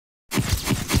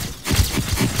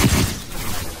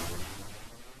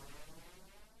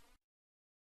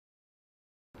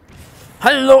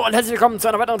Hallo und herzlich willkommen zu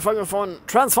einer weiteren Folge von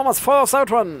Transformers Fall of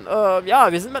Cybertron.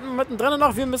 Ja, wir sind mittendrin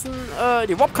noch. Wir müssen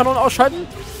die Warp-Kanone ausschalten.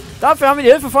 Dafür haben wir die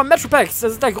Hilfe von Metroplex.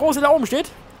 Das ist der Große, der oben steht.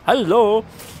 Hallo.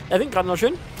 Er winkt gerade noch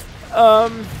schön.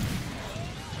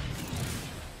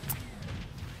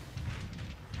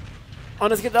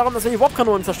 Und es geht darum, dass wir die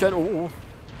Warp-Kanonen zerstören. Oh.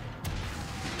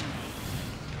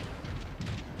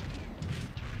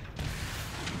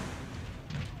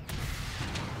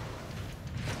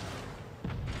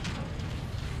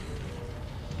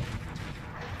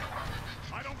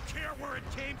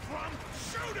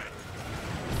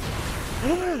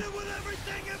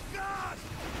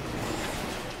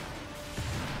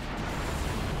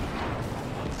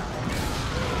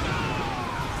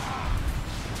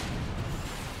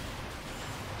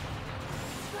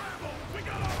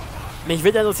 Mich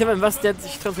würde interessieren, in was der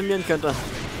sich transformieren könnte.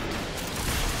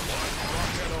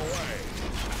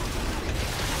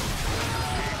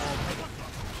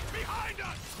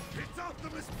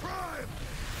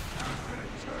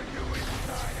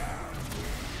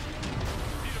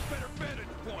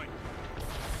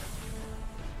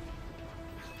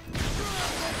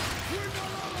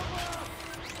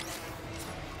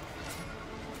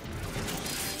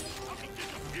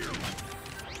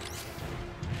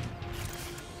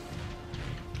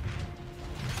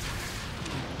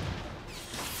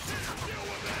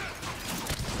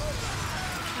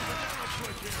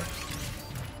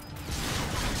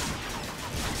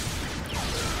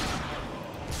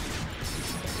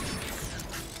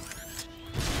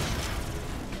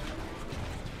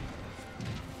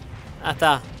 Ach,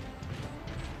 da.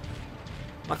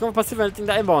 Mal gucken, was passiert, wenn wir das Ding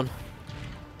da einbauen.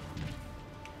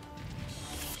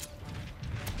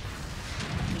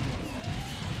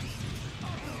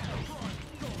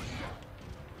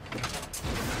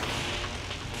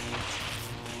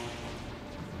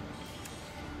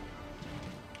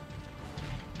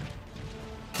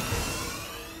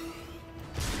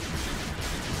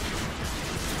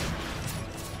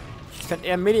 Ich könnte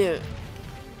eher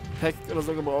Mini-Pack oder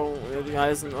so gebrauchen, wie die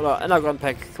heißen. Oder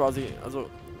Anagon-Pack quasi. Also,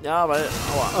 ja, weil.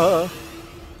 Aua.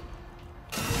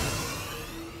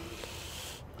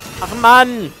 Ach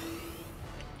Mann!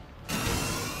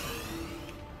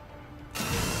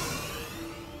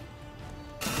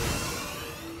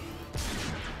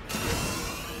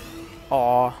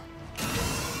 Oh.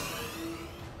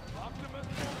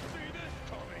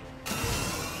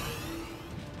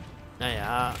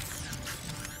 Naja.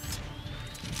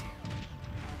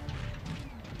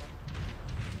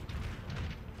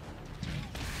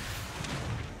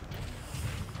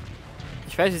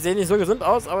 Ich weiß, die sehen nicht so gesund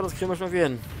aus, aber das kriegen wir schon irgendwie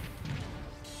hin.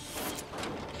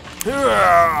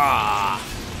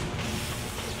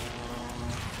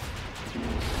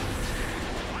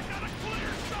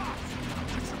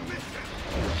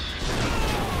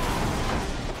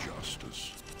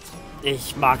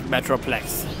 Ich mag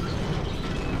Metroplex.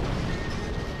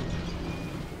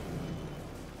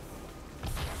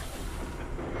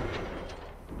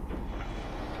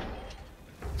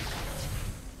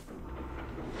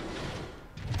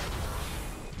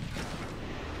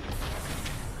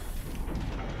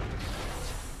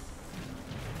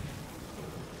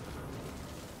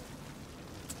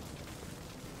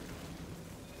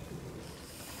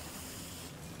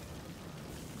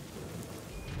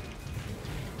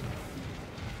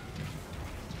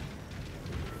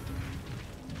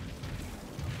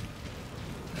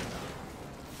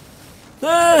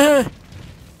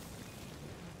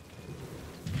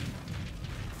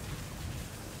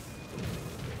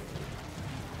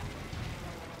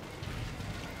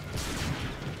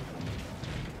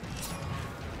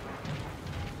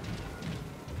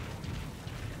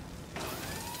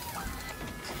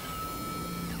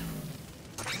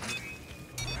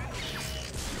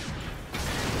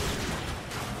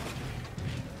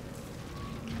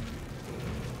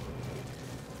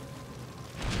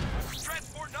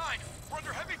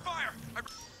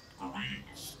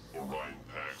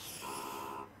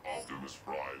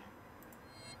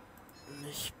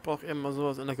 Ich brauche immer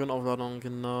sowas in der Grundaufladung,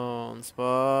 genau. Und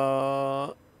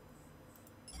zwar.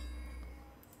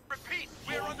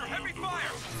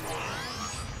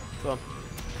 So.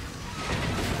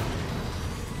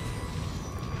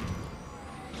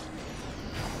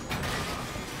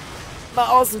 Mal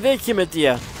aus dem Weg hier mit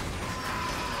dir.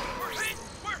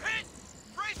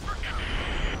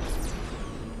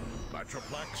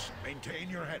 Metroplex,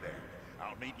 maintain your heading.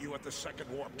 I'll meet you at the second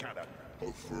warp cannon.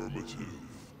 Affirmative.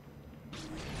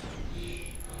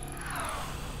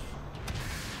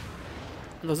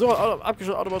 Untersuche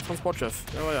abgeschlossen Autobahn-Transportschiff.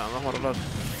 Ja, machen wir doch das.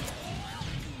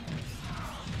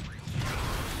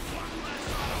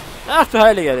 Ach du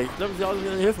Heiliger, ich glaube, sie auch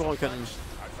wieder eine Hilfe brauchen könnten.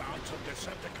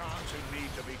 Decepticons who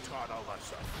need to be taught a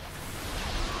lesson.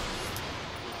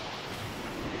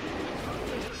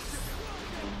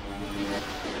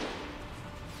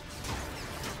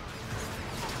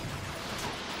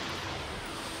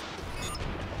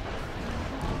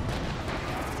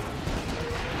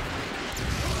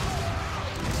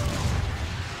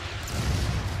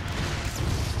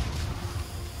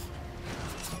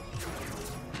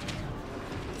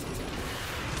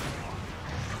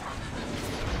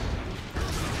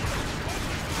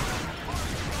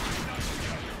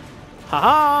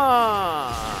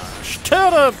 Haha!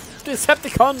 Stirb,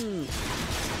 Decepticon!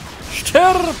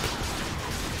 Stirb!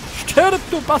 Stirb,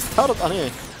 du Bastard! Ah, nee.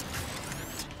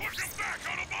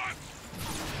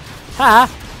 Haha!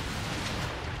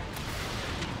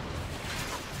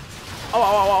 Aua,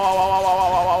 aua, aua, aua, aua, aua,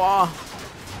 aua, aua, aua.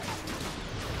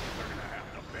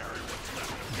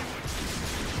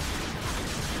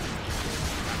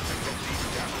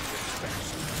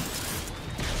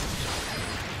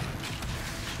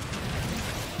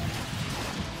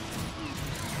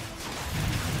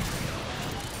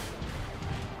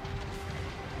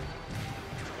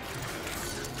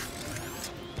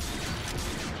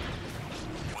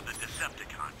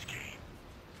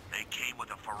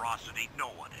 Ferocity no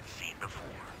one had seen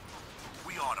before.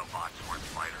 We Autobots weren't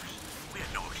fighters. We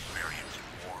had no experience in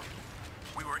war.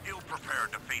 We were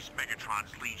ill-prepared to face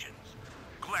Megatron's legions.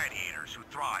 Gladiators who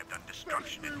thrived on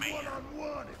destruction and mayhem.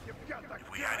 If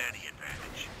we had any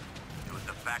advantage, it was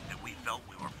the fact that we felt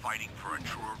we were fighting for a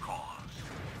truer cause.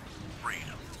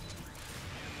 Freedom.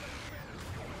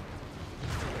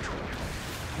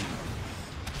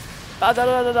 Da.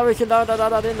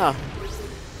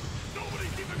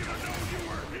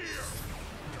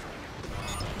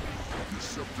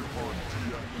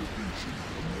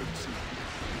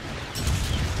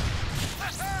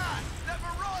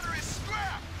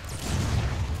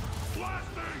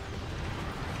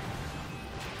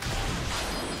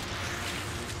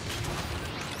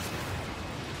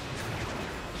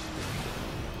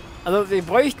 Also, wir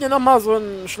bräuchten ja nochmal so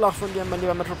einen Schlag von dir, mein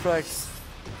lieber Metroplex.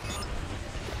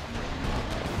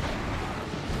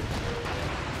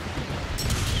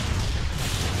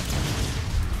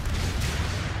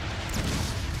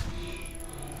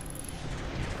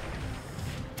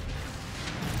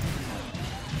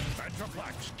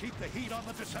 Metroplex, keep the heat on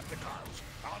the Decepticons.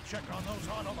 I'll check on those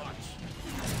Autobots.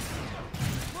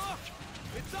 Look!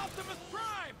 It's Optimus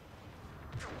Prime!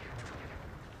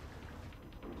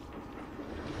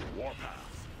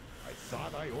 Warpath, I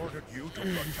thought I ordered you to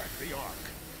protect the Ark.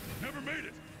 Never made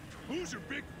it! Who's your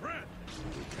big friend?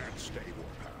 We can't stay,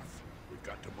 Warpath. We've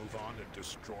got to move on and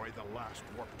destroy the last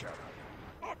warp cannon.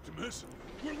 Optimus,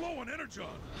 we're low on energon.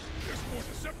 There's more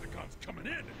Decepticons coming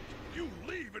in, and you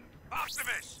leave and...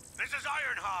 Optimus, this is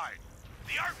Ironhide.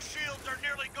 The Arc shields are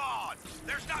nearly gone.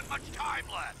 There's not much time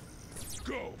left.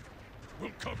 Go.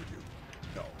 We'll cover you.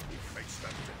 No, we face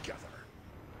them together.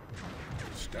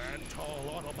 Stand tall,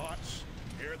 Autobots.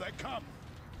 Here they come.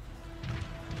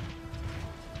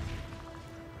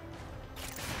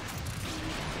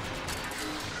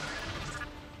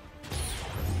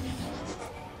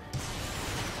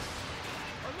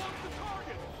 I lost the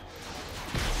target!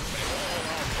 May all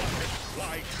our bullets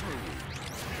fly true.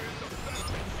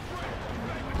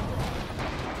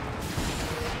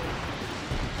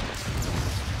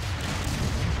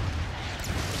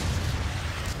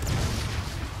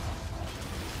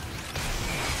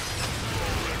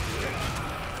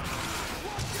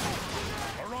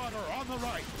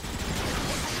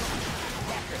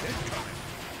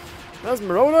 Da ist ein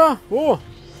Marauder? Wo?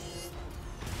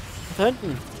 Da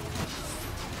hinten.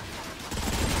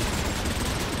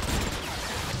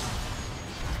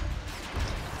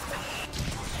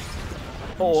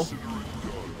 Oh.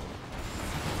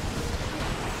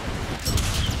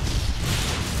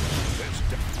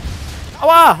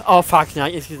 Aua! Oh fuck, ja,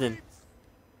 ich gesehen.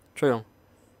 Entschuldigung.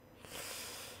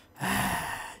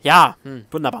 Ja,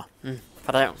 wunderbar.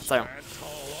 Verzeihung, Verzeihung.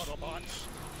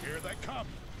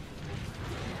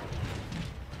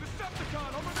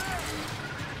 Decepticon, over there!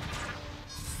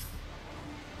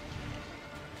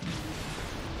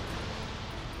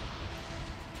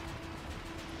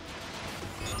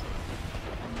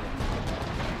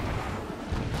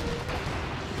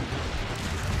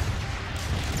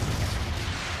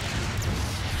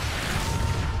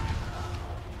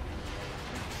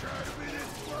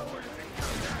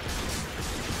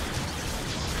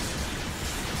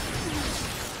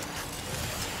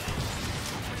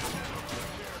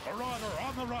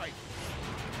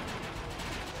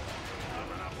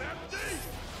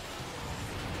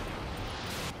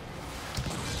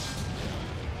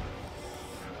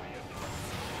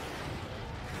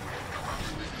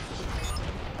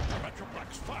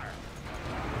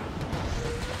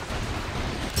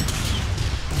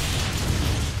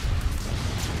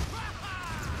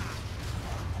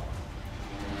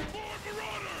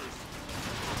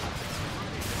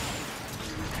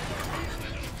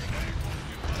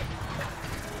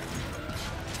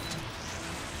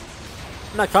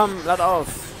 Na komm, lad auf.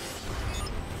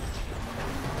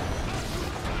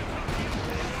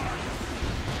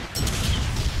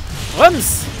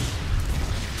 Rums!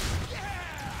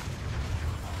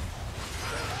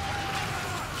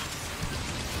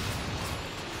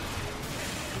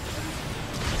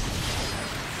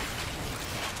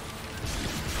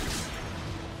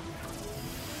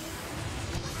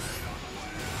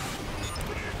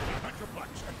 Metroplex,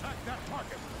 attack that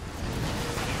target.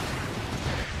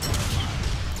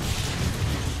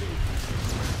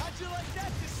 How'd you like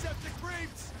that, Deceptic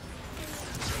Brains?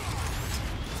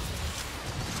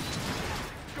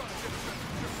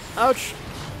 Autsch.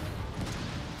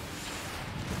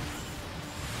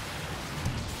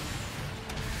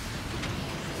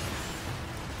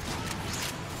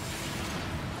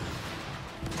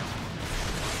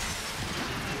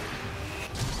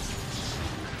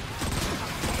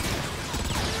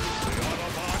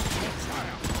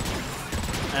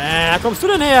 Da kommst du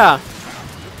denn her?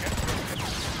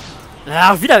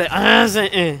 Ach, wieder.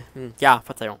 Ja,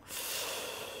 Verzeihung.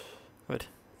 Gut.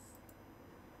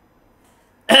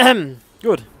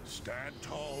 Gut. Stand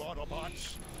tall,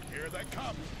 Autobots. Here they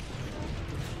come.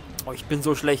 Oh, ich bin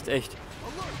so schlecht, echt.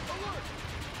 Alert! Alert!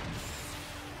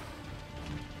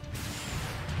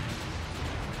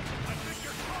 I think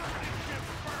your targeting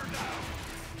ship's burned out.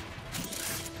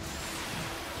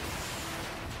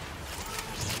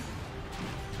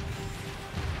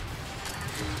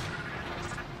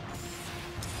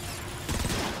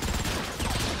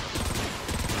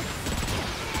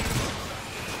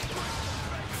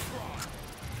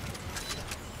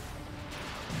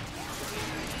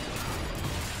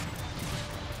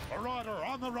 Marauder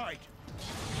on the right.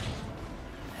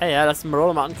 Hey, ja, lass den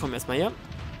Marauder mal ankommen erstmal hier.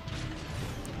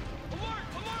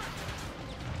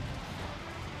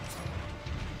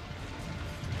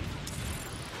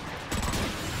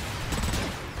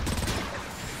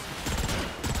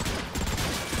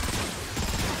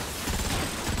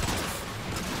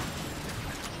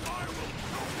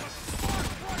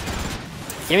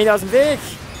 Geh wieder aus dem Weg!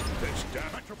 This damn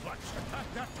Metroplex, attack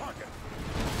that target.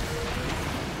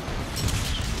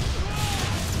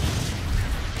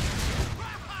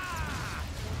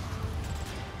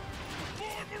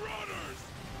 More marauders!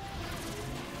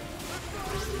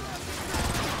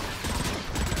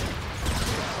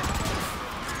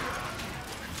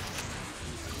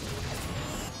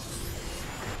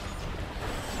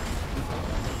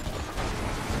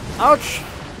 Autsch!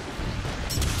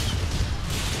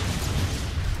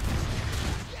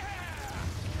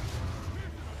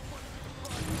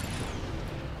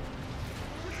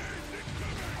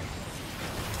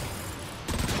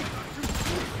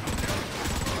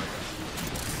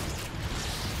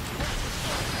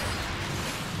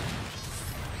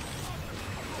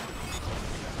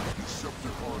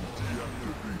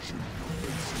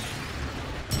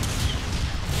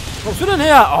 Wo kommst du denn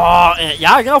her? Oh,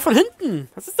 ja, genau von hinten.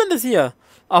 Was ist denn das hier?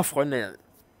 Ach, Freunde.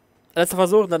 Letzter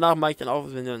Versuch und danach mache ich dann auf,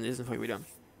 wenn wir in der nächsten Folge wieder.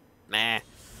 Mäh.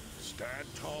 Stand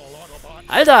tall, Autobots.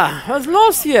 Alter, was ist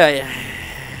los hier?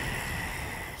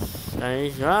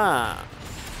 Nicht wahr.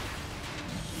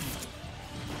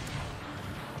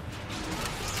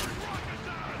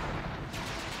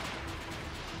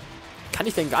 Kann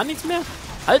ich denn gar nichts mehr?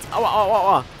 Halt, aua, aua,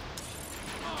 aua.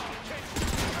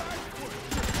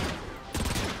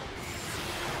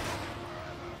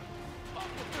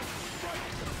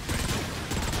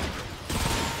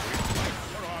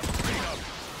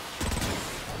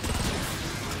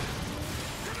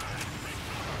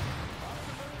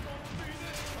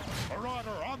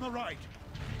 Marauder on the right.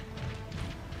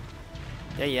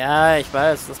 Ja, ja, ich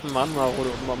weiß. Lass mich mal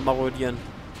marodieren.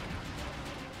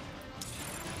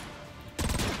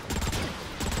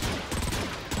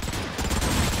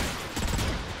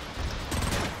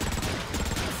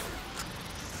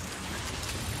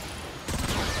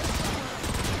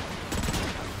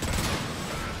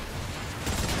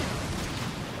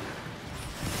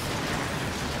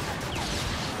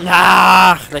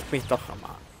 Ach, leck mich doch am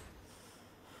Arsch.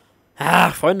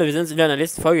 Ach, Freunde, wir sehen uns wieder in der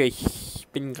nächsten Folge. Ich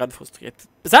bin gerade frustriert.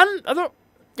 Bis dann, also,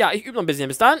 ja, ich übe noch ein bisschen.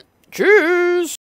 Bis dann. Tschüss.